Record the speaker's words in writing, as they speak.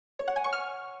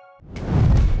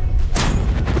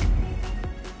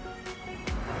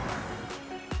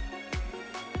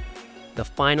The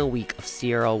final week of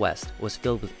CRL West was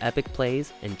filled with epic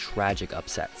plays and tragic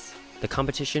upsets. The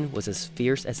competition was as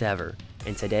fierce as ever,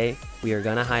 and today we are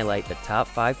going to highlight the top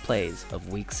 5 plays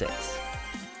of Week 6.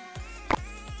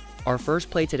 Our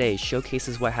first play today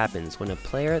showcases what happens when a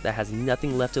player that has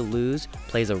nothing left to lose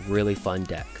plays a really fun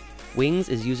deck. Wings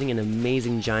is using an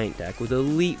amazing giant deck with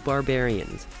elite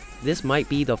barbarians. This might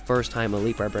be the first time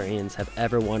elite barbarians have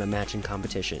ever won a match in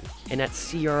competition, and at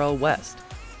CRL West.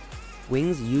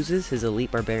 Wings uses his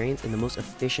elite barbarians in the most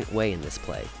efficient way in this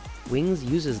play. Wings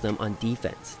uses them on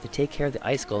defense to take care of the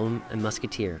Ice Golem and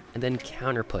Musketeer, and then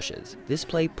counter pushes. This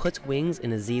play puts Wings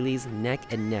and Azili's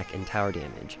neck and neck in tower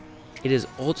damage. It is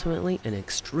ultimately an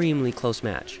extremely close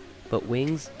match, but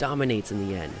Wings dominates in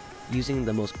the end, using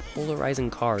the most polarizing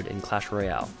card in Clash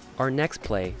Royale. Our next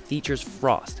play features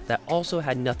Frost that also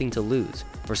had nothing to lose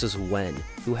versus Wen,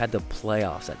 who had the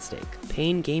playoffs at stake.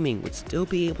 Pain Gaming would still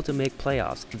be able to make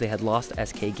playoffs if they had lost to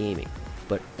SK Gaming,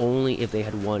 but only if they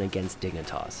had won against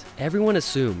Dignitas. Everyone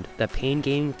assumed that Pain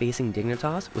Gaming facing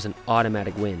Dignitas was an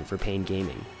automatic win for Pain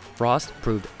Gaming. Frost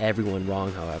proved everyone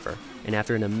wrong, however, and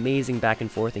after an amazing back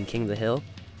and forth in King of the Hill,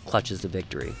 clutches the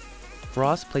victory.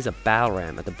 Frost plays a battle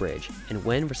ram at the bridge, and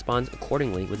Wen responds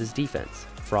accordingly with his defense.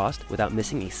 Frost, without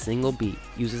missing a single beat,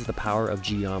 uses the power of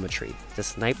geometry to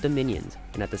snipe the minions,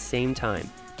 and at the same time,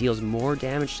 deals more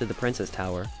damage to the Princess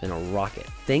Tower than a rocket.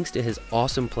 Thanks to his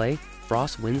awesome play,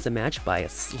 Frost wins the match by a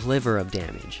sliver of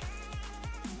damage.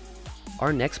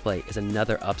 Our next play is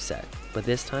another upset, but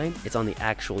this time it's on the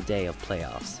actual day of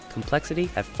playoffs. Complexity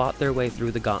have fought their way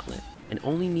through the gauntlet, and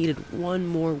only needed one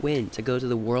more win to go to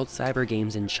the World Cyber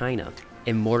Games in China.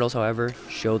 Immortals, however,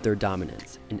 showed their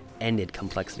dominance and ended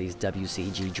Complexity's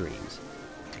WCG dreams.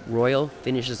 Royal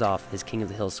finishes off his King of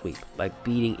the Hill sweep by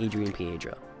beating Adrian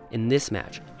Piedra. In this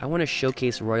match, I want to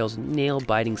showcase Royal's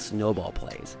nail-biting snowball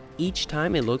plays. Each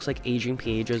time it looks like Adrian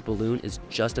Piedra's balloon is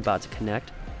just about to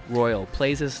connect, Royal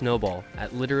plays his snowball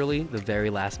at literally the very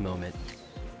last moment.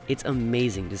 It's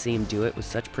amazing to see him do it with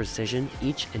such precision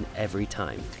each and every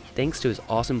time. Thanks to his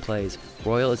awesome plays,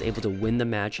 Royal is able to win the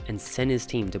match and send his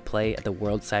team to play at the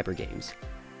World Cyber Games.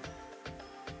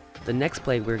 The next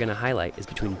play we're going to highlight is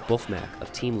between Buffmac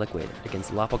of Team Liquid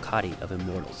against Lapocati of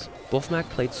Immortals. Buffmac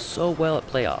played so well at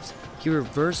playoffs, he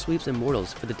reverse sweeps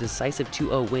Immortals for the decisive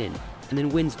 2-0 win, and then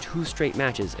wins 2 straight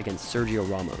matches against Sergio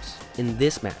Ramos. In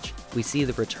this match, we see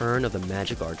the return of the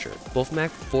Magic Archer. Buffmac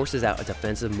forces out a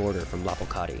defensive mortar from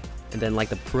Lapocati, and then like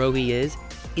the pro he is,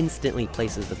 instantly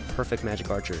places the perfect Magic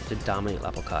Archer to dominate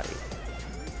Lapocati.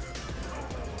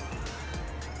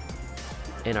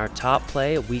 And our top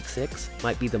play of Week 6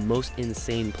 might be the most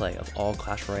insane play of all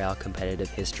Clash Royale competitive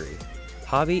history.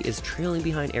 Javi is trailing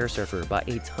behind Air Surfer by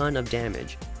a ton of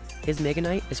damage. His Mega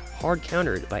Knight is hard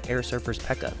countered by Air Surfer's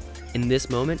P.E.K.K.A. In this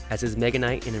moment, as his Mega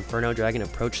Knight and Inferno Dragon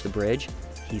approach the bridge,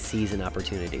 he sees an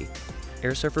opportunity.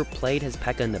 Air Surfer played his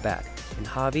P.E.K.K.A. in the back, and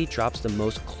Javi drops the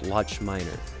most clutch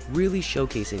miner, really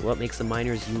showcasing what makes the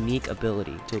miner's unique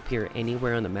ability to appear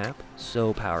anywhere on the map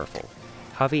so powerful.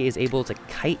 Javi is able to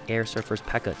kite Air Surfer's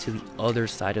P.E.K.K.A. to the other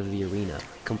side of the arena,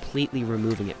 completely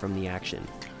removing it from the action.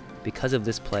 Because of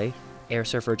this play, Air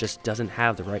Surfer just doesn't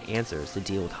have the right answers to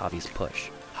deal with Javi's push.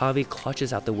 Javi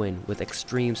clutches out the win with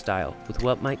extreme style with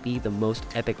what might be the most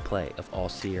epic play of all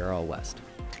CRL West.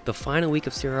 The final week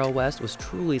of CRL West was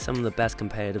truly some of the best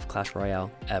competitive Clash Royale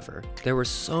ever. There were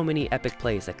so many epic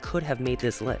plays that could have made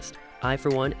this list. I, for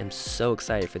one, am so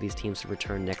excited for these teams to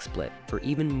return next split for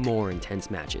even more intense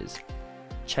matches.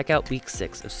 Check out Week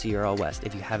 6 of CRL West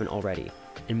if you haven't already,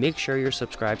 and make sure you're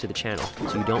subscribed to the channel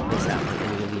so you don't miss out on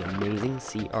any of the amazing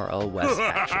CRL West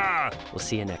action. We'll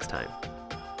see you next time.